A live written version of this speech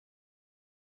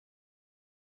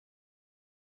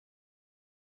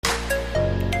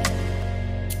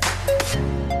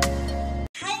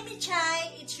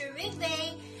your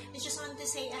weekday. I just want to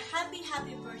say a happy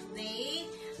birthday.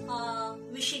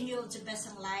 Wishing you the best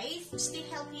in life. Stay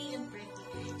healthy and pretty.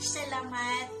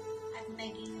 Salamat at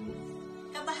naging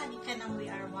kabahagi ka ng We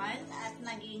Are One at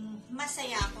naging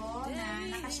masaya ko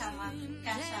na nakasama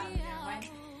ka sa We Are One.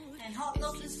 And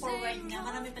looking forward na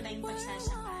marami pa tayong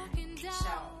pagsasama.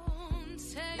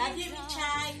 So, love you,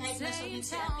 Michay. Kahit nasugin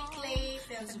si Ate Clay,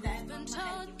 pero tandaan mo,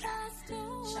 mahal kita.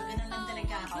 So, ganun lang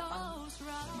talaga ako.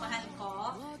 Pag mahal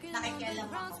ko, nakikialam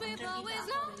ako.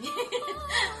 Kontrabida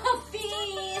ako.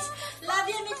 Peace! Love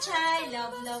you, Michay.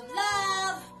 Love, love,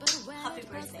 love. Happy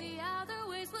birthday.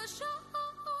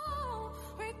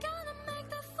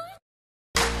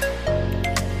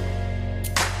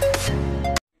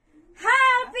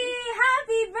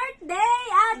 Happy birthday,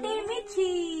 Ate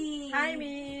Michi! Hi,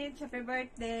 Mitch! Happy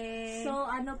birthday! So,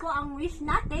 ano po ang wish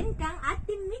natin kang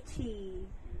Ate Michi?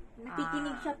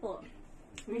 Nakikinig siya po.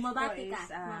 Bumabati ka,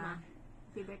 Mama.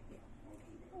 Happy birthday.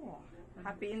 Oh,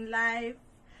 happy in life,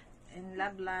 in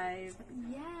love life.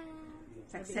 Yeah.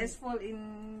 Successful in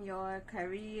your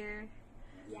career.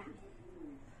 Yeah.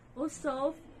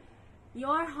 Also,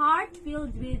 your heart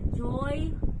filled with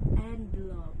joy and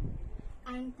love.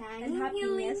 Ang tanging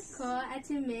healing ko,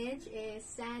 Ate Mitch, is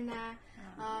sana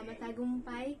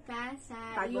matagumpay ka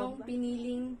sa iyong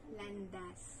piniling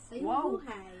landas sa iyong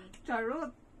buhay.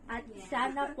 Charot! At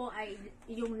sana po ay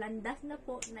yung landas na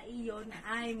po na iyon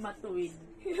ay matuwid.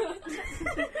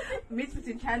 Mitch,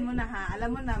 pasensyahan mo na ha.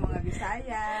 Alam mo na, mga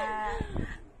Bisaya.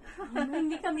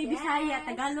 Hindi kami Bisaya,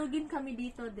 Tagalogin kami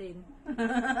dito din.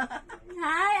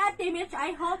 Hi, Ate Mitch,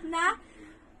 I hope na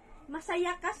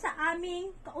masaya ka sa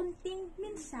aming kaunting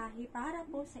mensahe para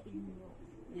po sa inyo.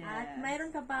 Yes. At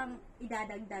mayroon ka bang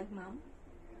idadagdag, ma'am?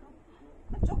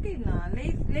 It's okay na.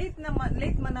 Late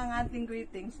man ang ating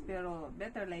greetings, pero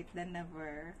better late than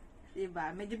never.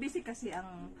 Diba? Medyo busy kasi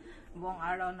ang buong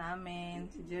araw namin.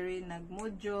 Si Jerry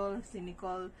nag-module, si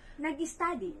Nicole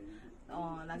Nag-study.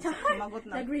 Oh, sumagot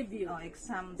na nag-review. Oh,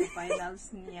 exam to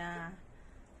finals niya.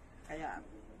 Kaya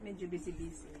medyo busy.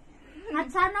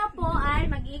 At sana po ay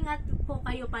mag-ingat po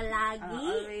kayo palagi.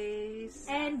 Always.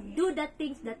 And do the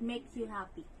things that makes you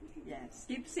happy. Yes.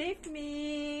 Keep safe,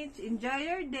 Mitch. Enjoy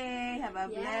your day. Have a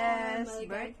blessed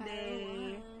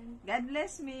birthday. God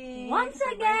bless me. Once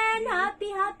again,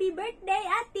 happy birthday,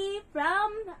 Ate,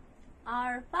 from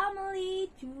our family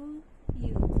to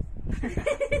you.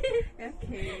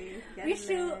 Okay. God Wish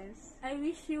bless. you, I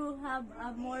wish you have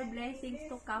more blessings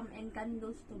to come and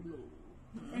candles to blow.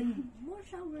 And more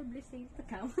shower blessings to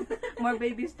come. More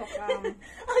babies to come.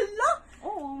 Allah!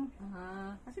 Oo.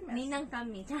 Kasi ninang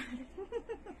kami.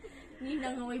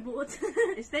 Ninang may buot.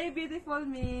 Stay beautiful,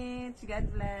 Mitch.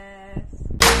 God bless.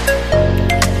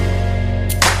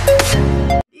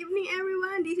 Good evening,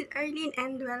 everyone. This is Arlene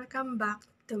and welcome back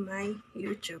to my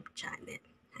YouTube channel.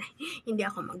 Hindi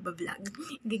ako magbablog.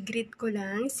 Gigreet ko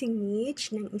lang si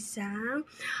Mitch ng isang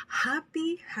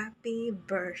happy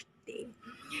birthday.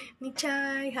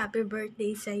 Mitchay, happy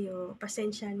birthday sa'yo.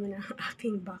 Pasensyahan mo na ang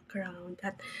aking background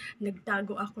at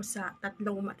nagtago ako sa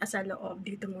tatlong mata sa loob.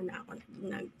 Dito muna ako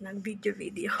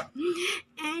nag-video.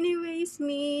 Anyways,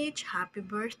 Mitch, happy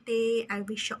birthday. I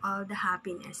wish you all the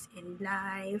happiness in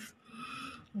life,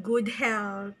 good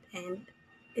health, and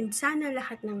sana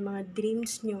lahat ng mga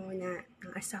dreams nyo na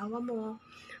ng asawa mo,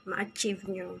 ma-achieve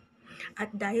nyo.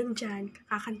 At dahil dyan,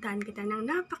 kakantahan kita ng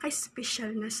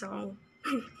napaka-special na song.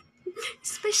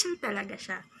 Special talaga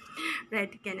siya.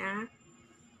 Ready ka na?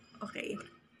 Okay.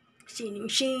 Xining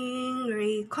xing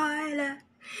ri kuai le,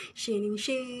 xining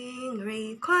xing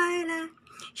ri kuai le,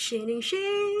 xining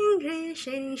xing ri,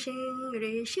 xining xing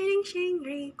ri, xining xing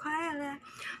ri kuai le.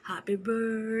 Happy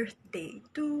birthday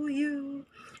to you.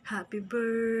 Happy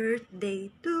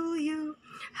birthday to you.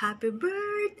 Happy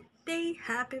birthday,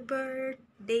 happy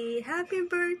birthday, happy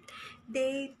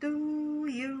birthday to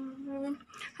you.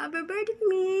 Happy birthday,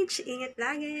 Mitch. Ingat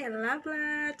lagi. I love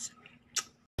lots.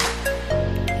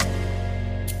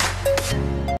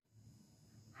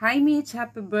 Hi, Mitch.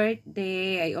 Happy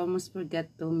birthday. I almost forgot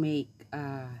to make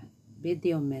a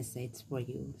video message for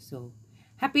you. So,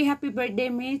 happy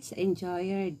birthday, Mitch. Enjoy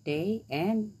your day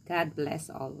and God bless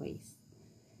always.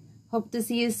 Hope to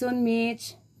see you soon,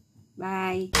 Mitch.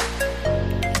 Bye.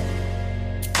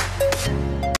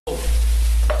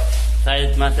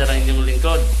 Side Master ang inyong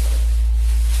lingkod.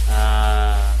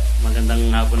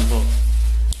 Magandang hapon po.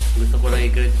 Gusto ko lang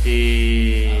i-greet si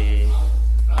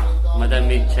Madam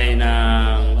Mitchay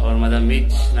or Madam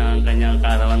Mitch ng kanyang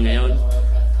kaarawan ngayon.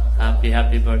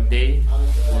 Happy birthday.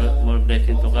 More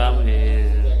blessing to come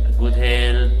and good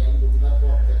health.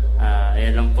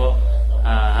 Ayan lang po.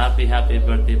 Happy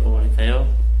birthday po ulit sa'yo.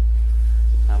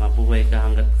 Mabuhay ka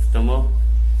hanggat gusto mo.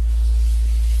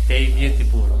 Stay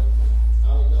beautiful.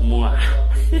 Mwah.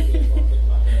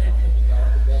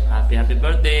 Happy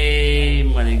birthday!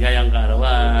 Maligayang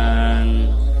kaarawan!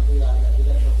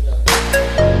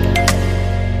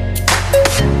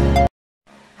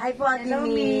 Hi po, Ate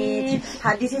Mitch.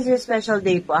 This is your special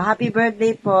day po. Happy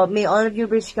birthday po. May all of your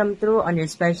wishes come true on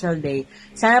your special day.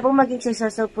 Sana po maging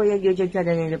successful po yung YouTube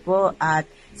channel niyo po at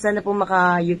sana po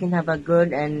you can have a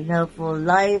good and helpful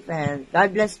life and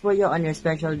God bless po you on your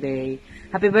special day.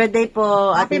 Happy birthday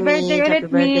po, Ate Mitch. Happy birthday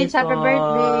ulit, Mitch. Happy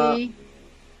birthday.